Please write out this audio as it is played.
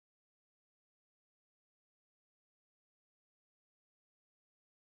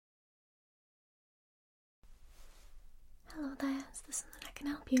Hello there, is there something I can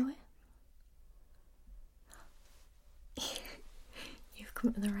help you with? You've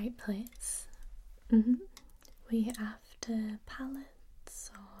come to the right place. Were you after palettes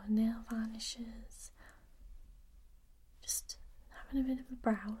or nail varnishes? Just having a bit of a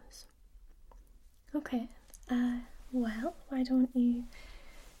browse. Okay, well, why don't you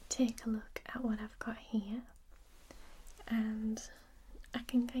take a look at what I've got here and I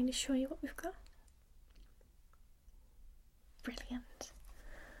can kind of show you what we've got. Brilliant.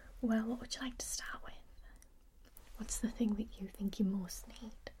 Well, what would you like to start with? What's the thing that you think you most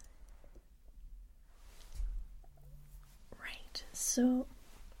need? Right, so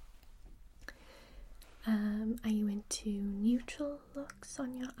are you into neutral looks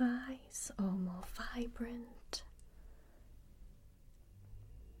on your eyes or more vibrant?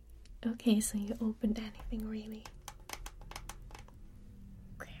 Okay, so you're open to anything really.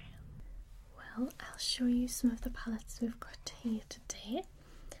 Okay. Well, I'll show you some of the palettes we've got here today.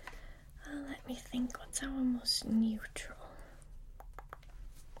 Let me think, what's our most neutral?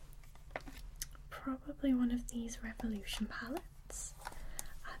 Probably one of these Revolution palettes.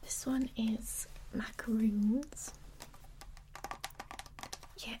 This one is macaroons.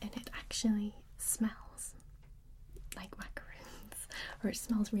 Yeah, and it actually smells like macaroons, or it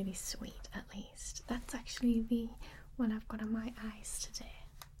smells really sweet at least. That's actually the one I've got on my eyes today.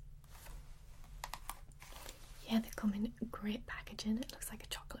 Yeah, they come in great packaging. It looks like a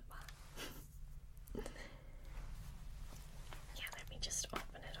chocolate bar. Yeah, let me just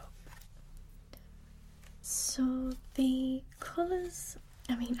open it up. So the colours,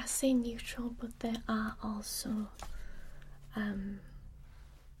 I mean, I say neutral, but there are also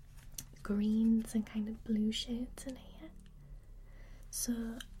greens and kind of blue shades in here. So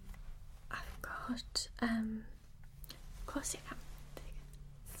I've got, of course you can take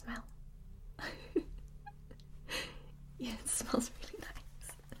it. Smell. Yeah, it smells really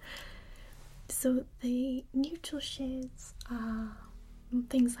nice. So the neutral shades are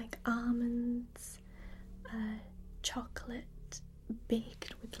things like almonds, chocolate,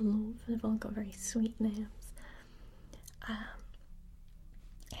 baked with love. They've all got very sweet names.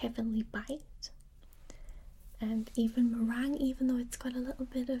 Heavenly Bite, and even Meringue, even though it's got a little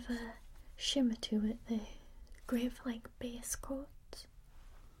bit of a shimmer to it. They're great for like base coats.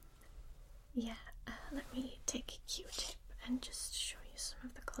 Yeah, let me take a Q-tip and just show you some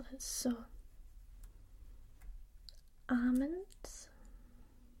of the colours. So, almonds,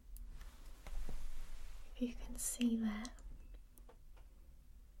 if you can see that.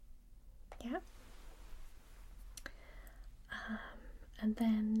 Yeah. And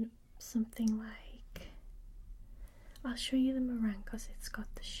then something like, I'll show you the meringue because it's got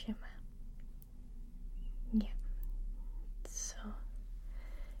the shimmer. Yeah. So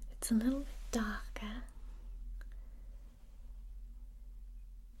it's a little bit darker,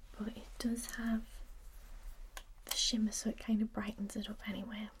 but it does have the shimmer, so it kind of brightens it up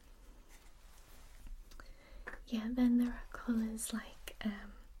anyway. Yeah, then there are colours like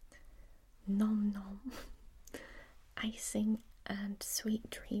Nom Nom, Icing, and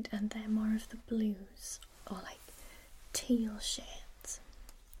Sweet Treat, and they're more of the blues or like teal shades.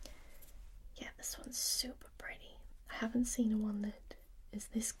 Yeah, this one's super pretty. I haven't seen one that is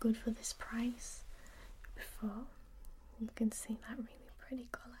this good for this price before. You can see that really pretty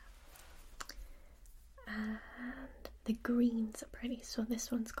colour. And the greens are pretty, so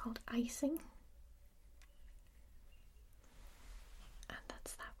this one's called Icing. And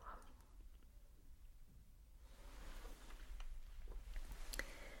that's that one.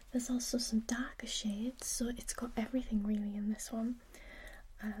 There's also some darker shades, so it's got everything really in this one.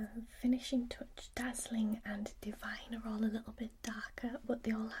 Finishing Touch, Dazzling, and Divine are all a little bit darker, but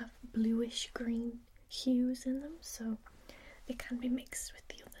they all have bluish green hues in them, so they can be mixed with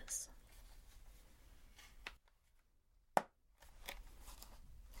the others.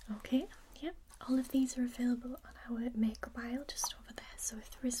 Okay, yeah, all of these are available on our makeup aisle just over there, so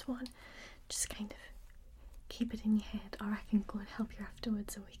if there is one, just kind of keep it in your head, or I can go and help you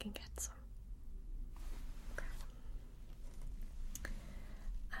afterwards and we can get some. Okay.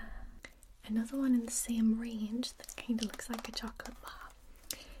 Another one in the same range that kind of looks like a chocolate bar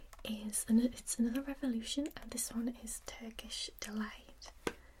is it's another Revolution, and this one is Turkish Delight.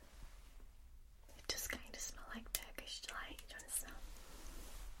 It does kind of smell like Turkish Delight. Do you want to smell?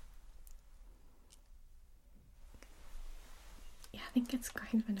 Yeah, I think it's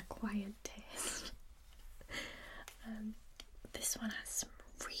kind of an acquired taste. This one has some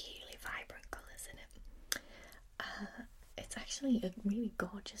really vibrant colours in it. It's actually a really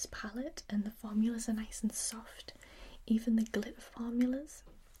gorgeous palette, and the formulas are nice and soft. Even the glitter formulas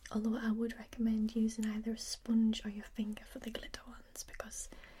although I would recommend using either a sponge or your finger for the glitter ones because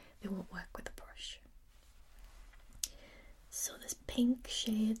they won't work with the brush. So there's pink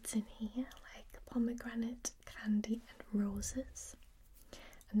shades in here like pomegranate, candy and roses.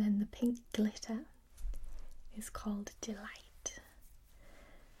 And then the pink glitter is called Delight.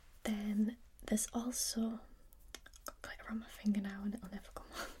 Then there's also, I've got glitter on my finger now and it'll never come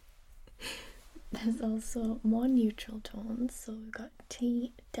on. There's also more neutral tones, so we've got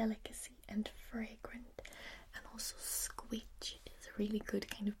Tea, Delicacy and Fragrant, and also Squidge is a really good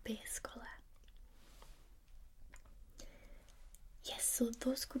kind of base colour. Yes, so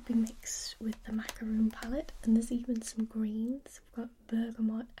those could be mixed with the macaroon palette, and there's even some greens. We've got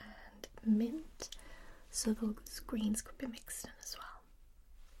bergamot and mint, so those greens could be mixed in as well.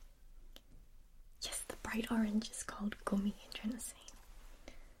 Yes, the bright orange is called Gummy, you're trying to see.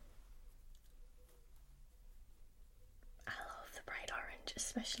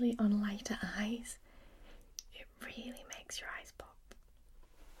 Especially on lighter eyes, it really makes your eyes pop.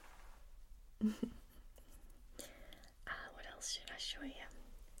 What else should I show you?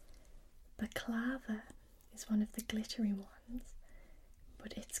 Baklava is one of the glittery ones,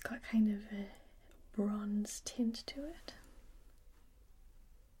 but it's got kind of a bronze tint to it.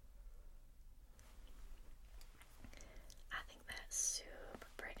 I think that's super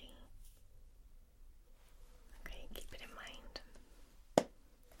pretty. Okay, keep it in mind.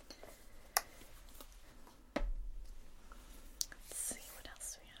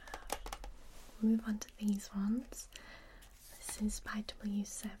 Move on to these ones. This is by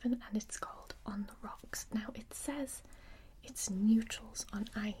W7 and it's called On the Rocks. Now it says it's neutrals on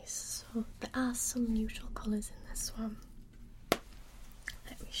ice, so there are some neutral colours in this one.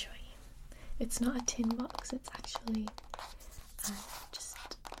 Let me show you. It's not a tin box, it's actually just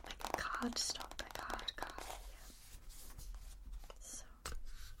like a cardstock, a card. Yeah. So,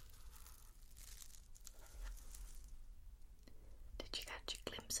 did you catch a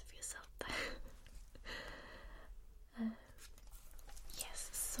glimpse of yourself there?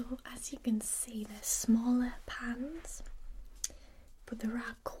 So as you can see, they're smaller pans, but there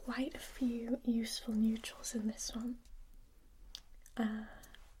are quite a few useful neutrals in this one.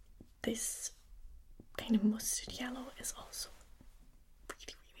 This kind of mustard yellow is also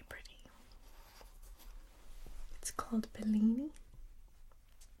really, really pretty. It's called Bellini,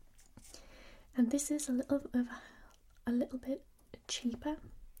 and this is a little bit cheaper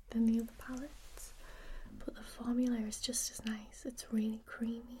than the other palettes. But the formula is just as nice. It's really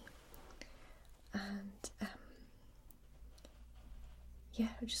creamy and yeah,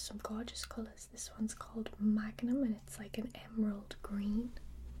 just some gorgeous colours. This one's called Magnum and it's like an emerald green.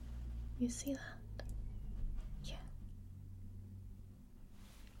 You see that? Yeah.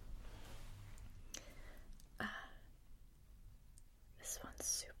 This one's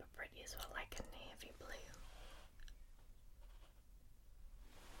super pretty as well, like a navy blue.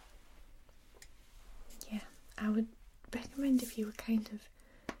 I would recommend if you were kind of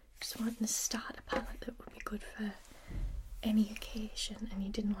just wanting to start a palette that would be good for any occasion and you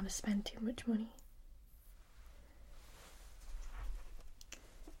didn't want to spend too much money.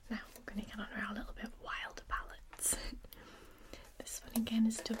 Now we're going to get on our little bit wilder palettes. This one again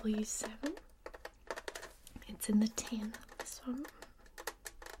is W7. It's in the tin, this one.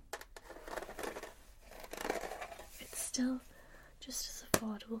 It's still just as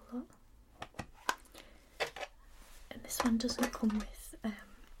affordable though. This one doesn't come with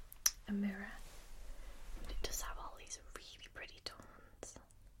a mirror, but it does have all these really pretty tones.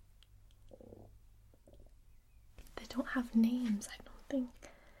 They don't have names, I don't think.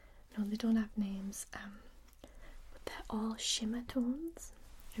 No, they don't have names, but they're all shimmer tones.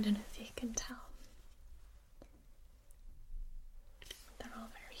 I don't know if you can tell. They're all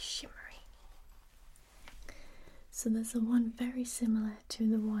very shimmery. So there's the one very similar to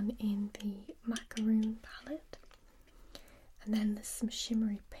the one in the macaroon palette. And then there's some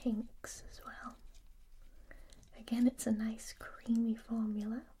shimmery pinks as well. Again, it's a nice creamy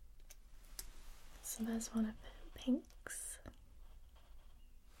formula. So there's one of the pinks.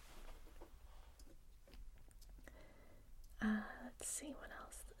 Let's see what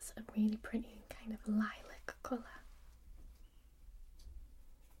else. That's a really pretty kind of lilac colour.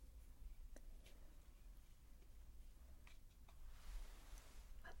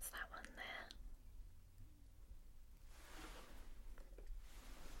 That's that one there.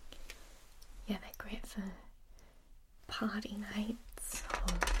 Yeah, they're great for party nights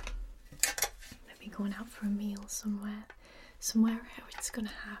or maybe going out for a meal somewhere where it's going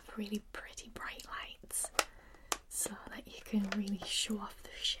to have really pretty bright lights so that you can really show off the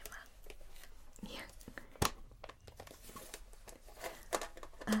shimmer. Yeah.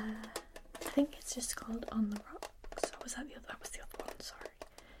 I think it's just called On the Rocks. Or was that the other? That was the other one. Sorry,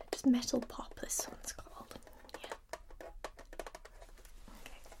 just Metal Pop. This one's called. Yeah.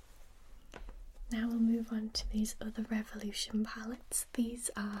 Okay. Now we'll move on to these other Revolution palettes. These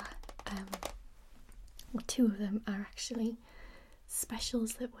are, well, two of them are actually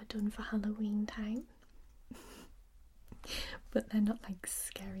specials that were done for Halloween time. But they're not like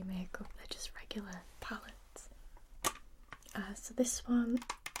scary makeup, they're just regular palettes. So this one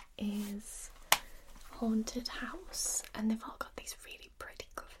is Haunted House, and they've all got these really pretty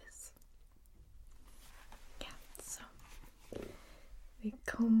covers. Yeah, so they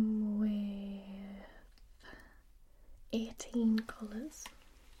come with 18 colours.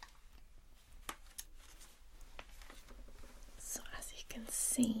 So as you can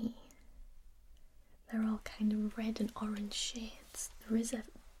see, they're all kind of red and orange shades. There is a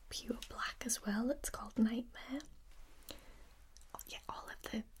pure black as well, it's called Nightmare. Oh, yeah, all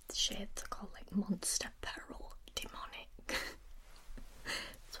of the shades are called like Monster, Peril, Demonic.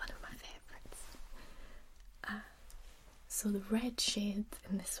 It's one of my favourites. So the red shades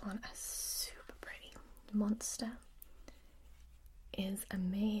in this one are super pretty. Monster is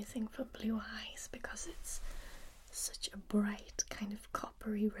amazing for blue eyes because it's such a bright kind of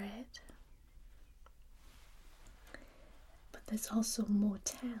coppery red. There's also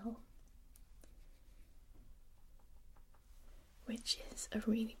Motel, which is a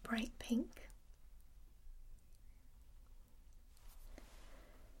really bright pink.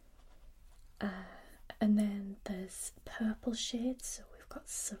 And then there's purple shades, so we've got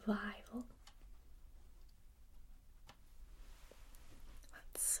Survival.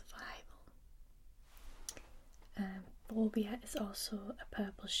 That's Survival. Phobia is also a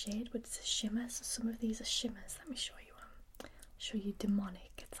purple shade, which is a shimmer, so some of these are shimmers. Let me show you. Show you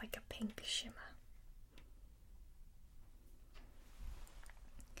Demonic, it's like a pink shimmer.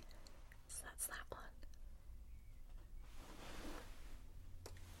 So that's that one.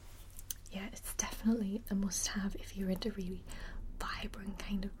 Yeah, it's definitely a must have if you're into really vibrant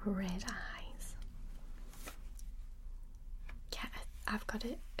kind of red eyes. Yeah, I've got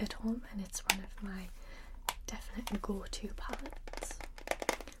it at home and it's one of my definite go-to palettes.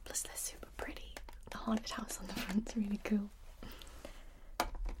 Plus they're super pretty. The Haunted House on the front's really cool.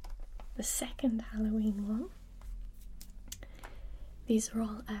 The second Halloween one, these are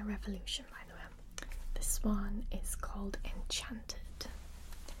all Revolution, by the way. This one is called Enchanted,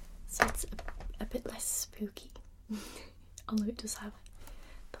 so it's a bit less spooky, although it does have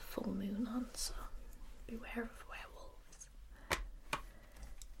the full moon on, so beware of werewolves.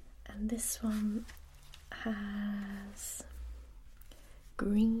 And this one has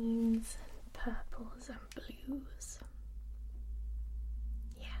greens and purples and blues.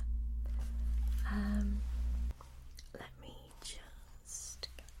 Let me just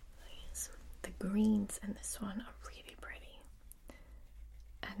use the greens in this one are really pretty,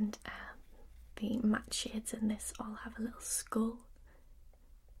 and the matte shades in this all have a little skull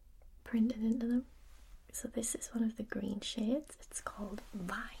printed into them. So this is one of the green shades. It's called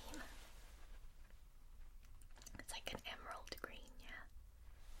Vine. It's like an emerald green,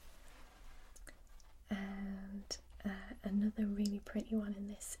 yeah. And another really pretty one in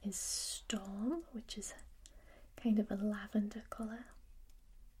this is Storm, which is kind of a lavender colour.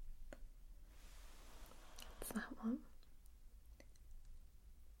 That's that one.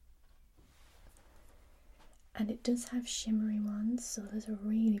 And it does have shimmery ones, so there's a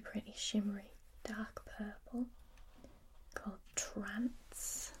really pretty shimmery dark purple called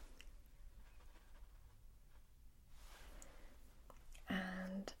Trance.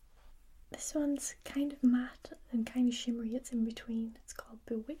 And this one's kind of matte and kind of shimmery, it's in between. It's called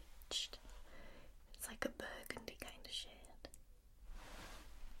Bewitched. It's like a burgundy kind of shade.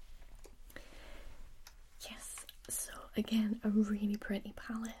 Yes, so again, a really pretty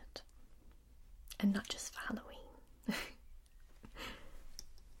palette. And not just for Halloween.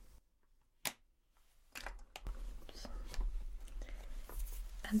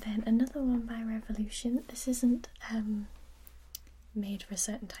 And then another one by Revolution. This isn't made for a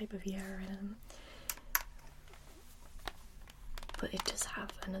certain type of year or anything, but it does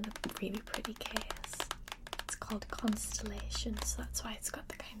have another really pretty case. It's called Constellation, so that's why it's got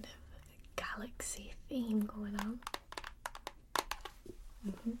the kind of galaxy theme going on.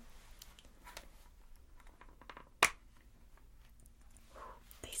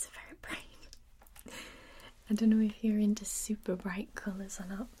 These are very bright. I don't know if you're into super bright colours or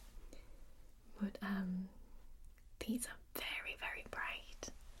not, but these are very, very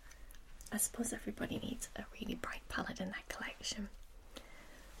bright. I suppose everybody needs a really bright palette in their collection.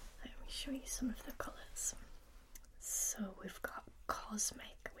 Let me show you some of the colours. So we've got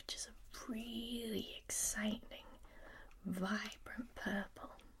Cosmic, which is a really exciting, vibrant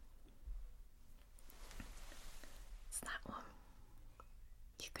purple. It's that one.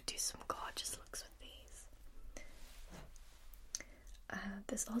 You could do some gorgeous looks with these.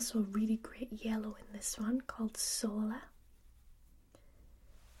 There's also a really great yellow in this one called Solar.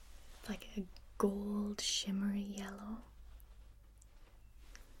 It's like a gold shimmery yellow.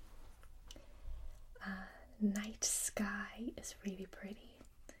 Night Sky is really pretty.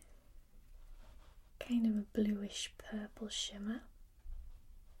 Kind of a bluish purple shimmer.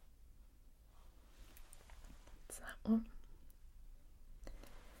 It's that one.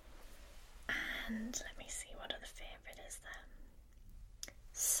 And let me see what other favourite is there.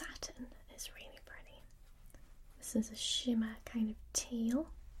 Saturn is really pretty. This is a shimmer kind of teal.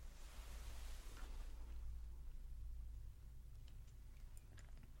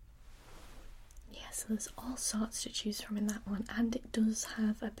 Yeah, so there's all sorts to choose from in that one, and it does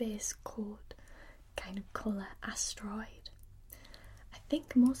have a base coat kind of colour, Asteroid. I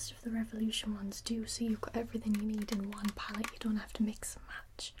think most of the Revolution ones do, so you've got everything you need in one palette. You don't have to mix and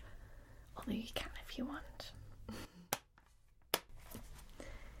match, although you can if you want.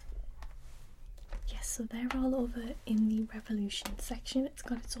 Yes, so they're all over in the Revolution section. It's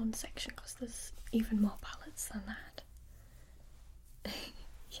got its own section because there's even more palettes than that.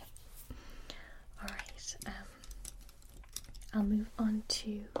 Yeah. Alright, I'll move on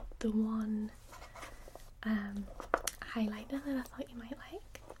to the one highlighter that I thought you might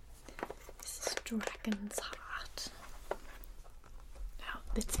like. This is Dragon's Heart. Now,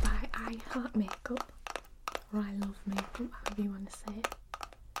 it's by I Heart Makeup, or I Love Makeup, however you want to say it.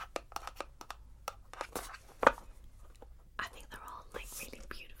 I think they're all like really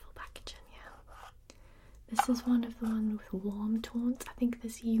beautiful packaging, yeah. This is one of the ones with warm tones. I think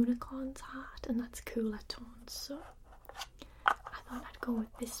there's Unicorn's Heart, and that's cooler tones, so I thought I'd go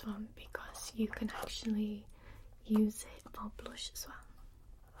with this one because you can actually use it for blush as well.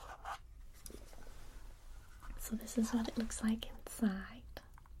 So this is what it looks like inside.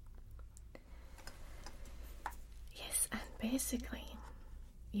 Yes, and basically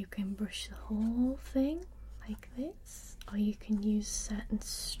you can brush the whole thing like this, or you can use certain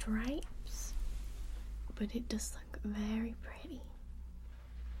stripes, but it does look very pretty.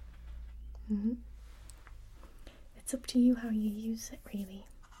 It's up to you how you use it, really.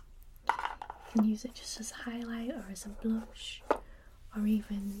 You can use it just as a highlight or as a blush, or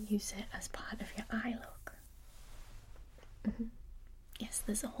even use it as part of your eye look. Yes,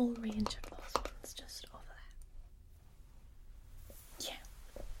 there's a whole range of those ones just over there.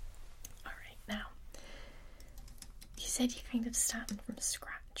 Yeah. Alright, now, you said you're kind of starting from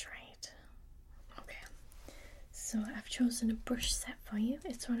scratch, right? Okay. So I've chosen a brush set for you.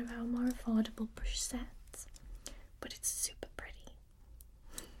 It's one of our more affordable brush sets, but it's super pretty.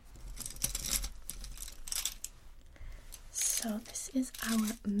 So this is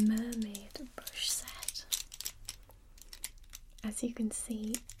our mermaid brush set. As you can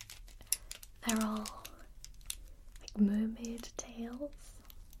see, they're all like mermaid tails.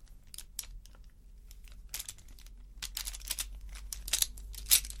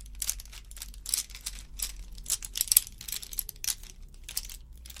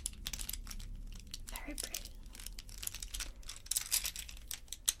 Very pretty.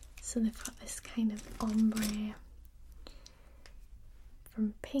 So they've got this kind of ombre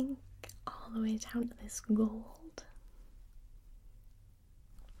from pink all the way down to this gold.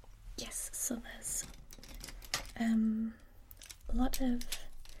 Yes, so there's a lot of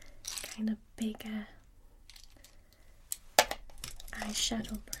kind of bigger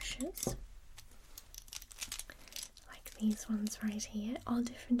eyeshadow brushes, like these ones right here, all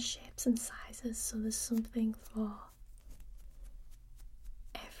different shapes and sizes, so there's something for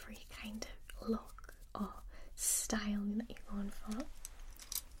every kind of look or style that you're going for.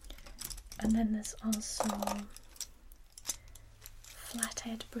 And then there's also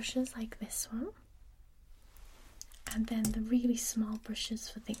flathead brushes like this one, and then the really small brushes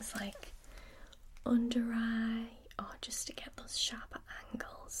for things like under eye or just to get those sharper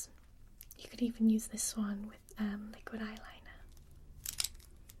angles. You could even use this one with liquid eyeliner.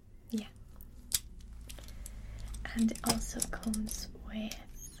 Yeah. And it also comes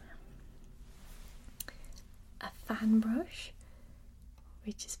with a fan brush,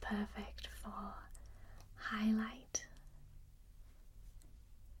 which is perfect for highlight.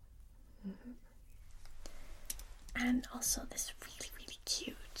 And also this really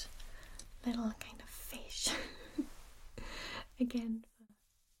cute little kind of fish. Again,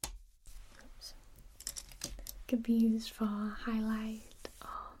 could be used for highlight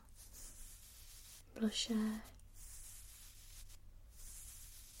or blusher.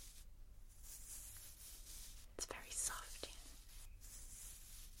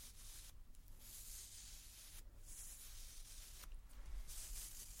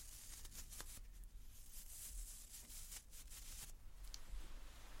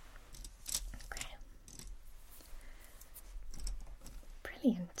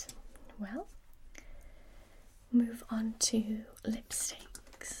 Brilliant. Well, move on to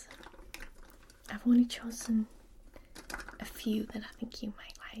lipsticks. I've only chosen a few that I think you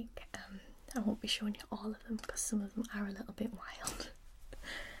might like. I won't be showing you all of them because some of them are a little bit wild.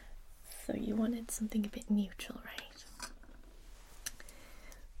 So you wanted something a bit neutral, right?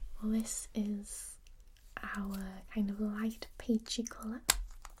 Well, this is our kind of light peachy colour.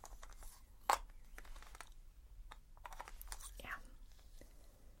 Yeah.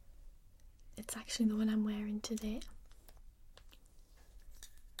 It's actually the one I'm wearing today.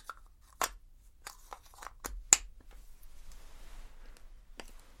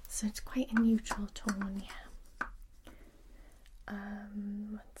 So it's quite a neutral tone, yeah.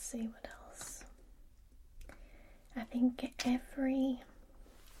 Let's see what else. I think every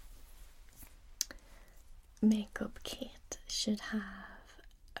makeup kit should have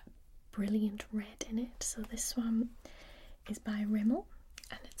a brilliant red in it. So this one is by Rimmel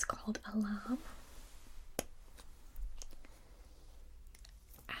and it's called Alarm.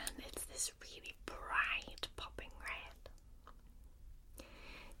 And it's this really bright popping red.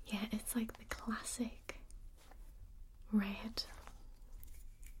 Yeah, it's like the classic red.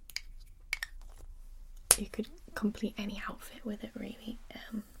 You could complete any outfit with it, really.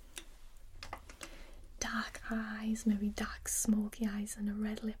 Dark eyes, maybe dark smoky eyes and a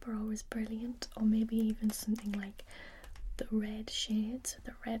red lip are always brilliant, or maybe even something like the red shades of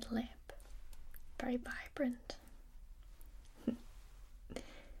the red lip. Very vibrant.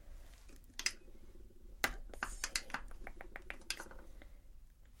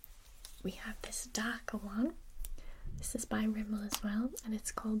 We have this darker one. This is by Rimmel as well, and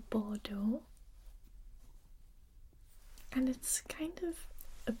it's called Bordeaux. And it's kind of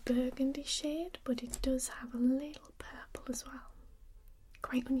a burgundy shade, but it does have a little purple as well.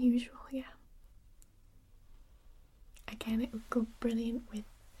 Quite unusual, yeah. Again, it would go brilliant with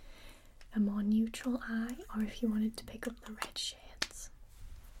a more neutral eye, or if you wanted to pick up the red shades.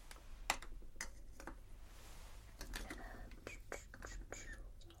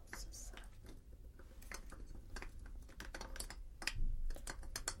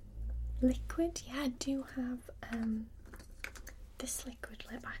 Liquid, yeah, I do have this liquid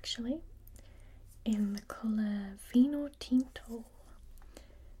lip actually in the colour Vino Tinto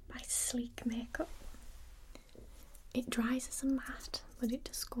by Sleek Makeup. It dries as a matte, but it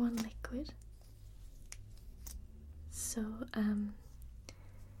does go on liquid. So,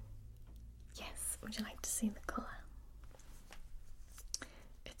 yes, would you like to see the colour?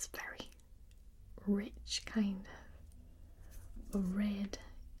 It's very rich, kind of a red,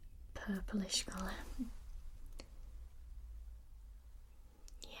 purplish colour.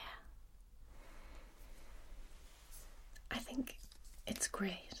 I think it's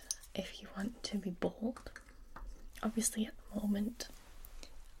great if you want to be bold. Obviously at the moment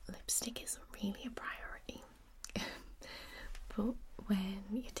lipstick isn't really a priority. But when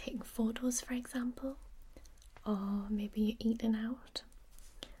you're taking photos, for example, or maybe you're eating out,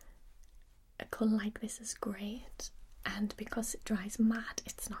 a colour like this is great, and because it dries matte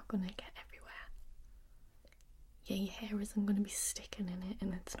it's not going to get everywhere. Yeah, your hair isn't going to be sticking in it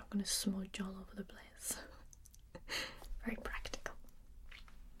and it's not going to smudge all over the place. Very practical.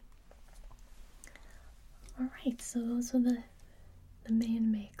 Alright, so those are the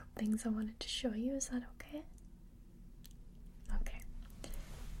main makeup things I wanted to show you. Is that okay? Okay.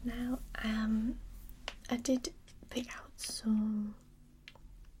 Now, I did pick out some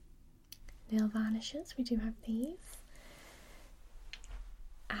nail varnishes. We do have these.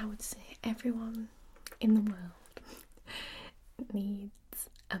 I would say everyone in the world needs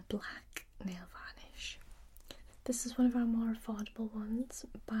a black nail varnish. This is one of our more affordable ones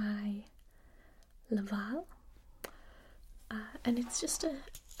by Laval, and it's just a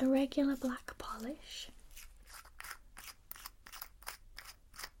regular black polish.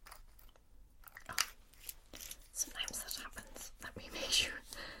 Oh, sometimes that happens. Let me make sure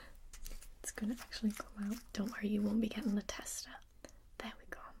it's going to actually come out. Don't worry, you won't be getting the tester. There we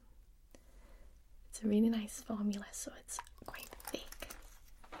go. It's a really nice formula, so it's quite thick.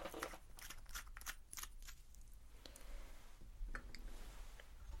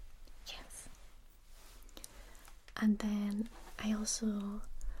 And then I also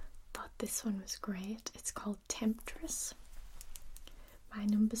thought this one was great. It's called Temptress by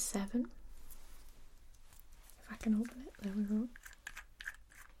Number 7. If I can open it, there we go.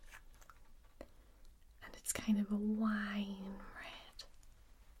 And it's kind of a wine red.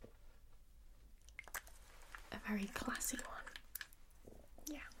 A very classy one.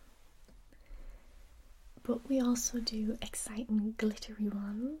 Yeah. But we also do exciting glittery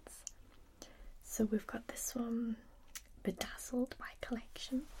ones. So we've got this one Bedazzled by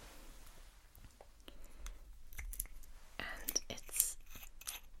Collection. And it's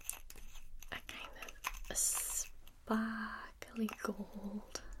a kind of a sparkly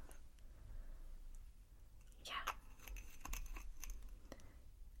gold. Yeah.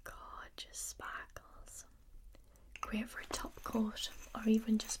 Gorgeous sparkles. Great for a top coat, or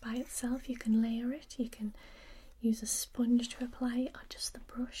even just by itself. You can layer it, you can use a sponge to apply it, or just the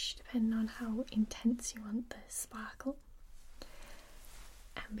brush, depending on how intense you want the sparkle.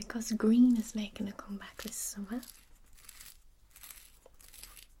 And because green is making a comeback this summer,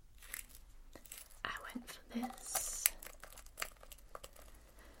 I went for this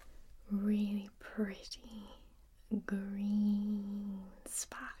really pretty green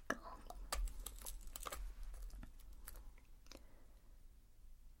sparkle.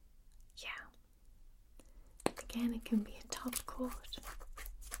 Yeah. Again, it can be a top coat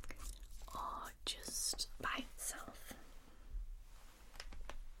or just by itself.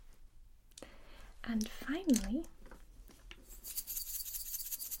 And finally,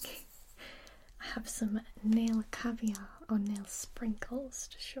 I have some nail caviar or nail sprinkles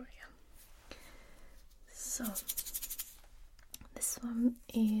to show you. So, this one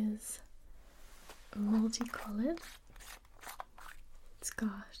is multicoloured. It's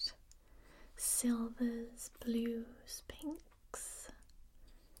got silvers, blues, pinks.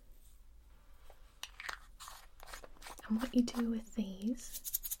 And what you do with these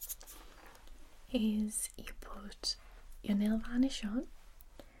is you put your nail varnish on,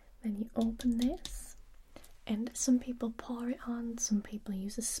 then you open this, and some people pour it on, some people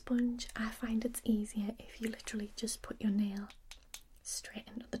use a sponge. I find it's easier if you literally just put your nail straight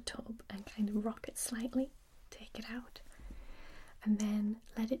into the tub and kind of rock it slightly, take it out, and then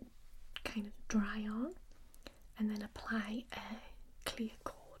let it kind of dry on, and then apply a clear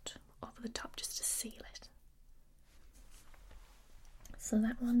coat over the top just to seal it. So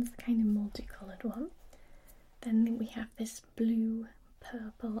that one's the kind of multicoloured one. Then we have this blue,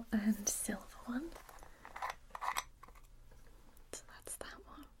 purple and silver one. So that's that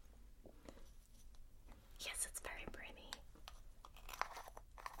one. Yes, it's very pretty.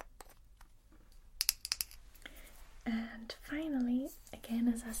 And finally, again,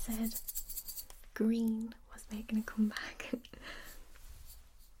 as I said, green was making a comeback.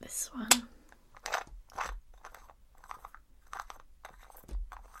 This one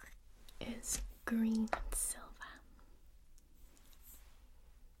is green and silver.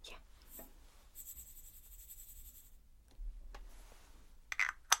 Yeah.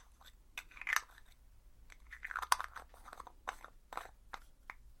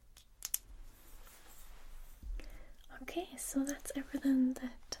 Okay, so that's everything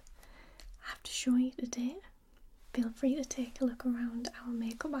that I have to show you today. Feel free to take a look around our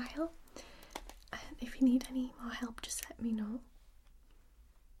makeup aisle, and if you need any more help, just let me know.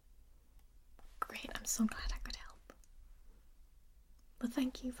 Great, I'm so glad I could help. Well,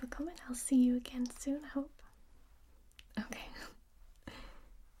 thank you for coming. I'll see you again soon, I hope.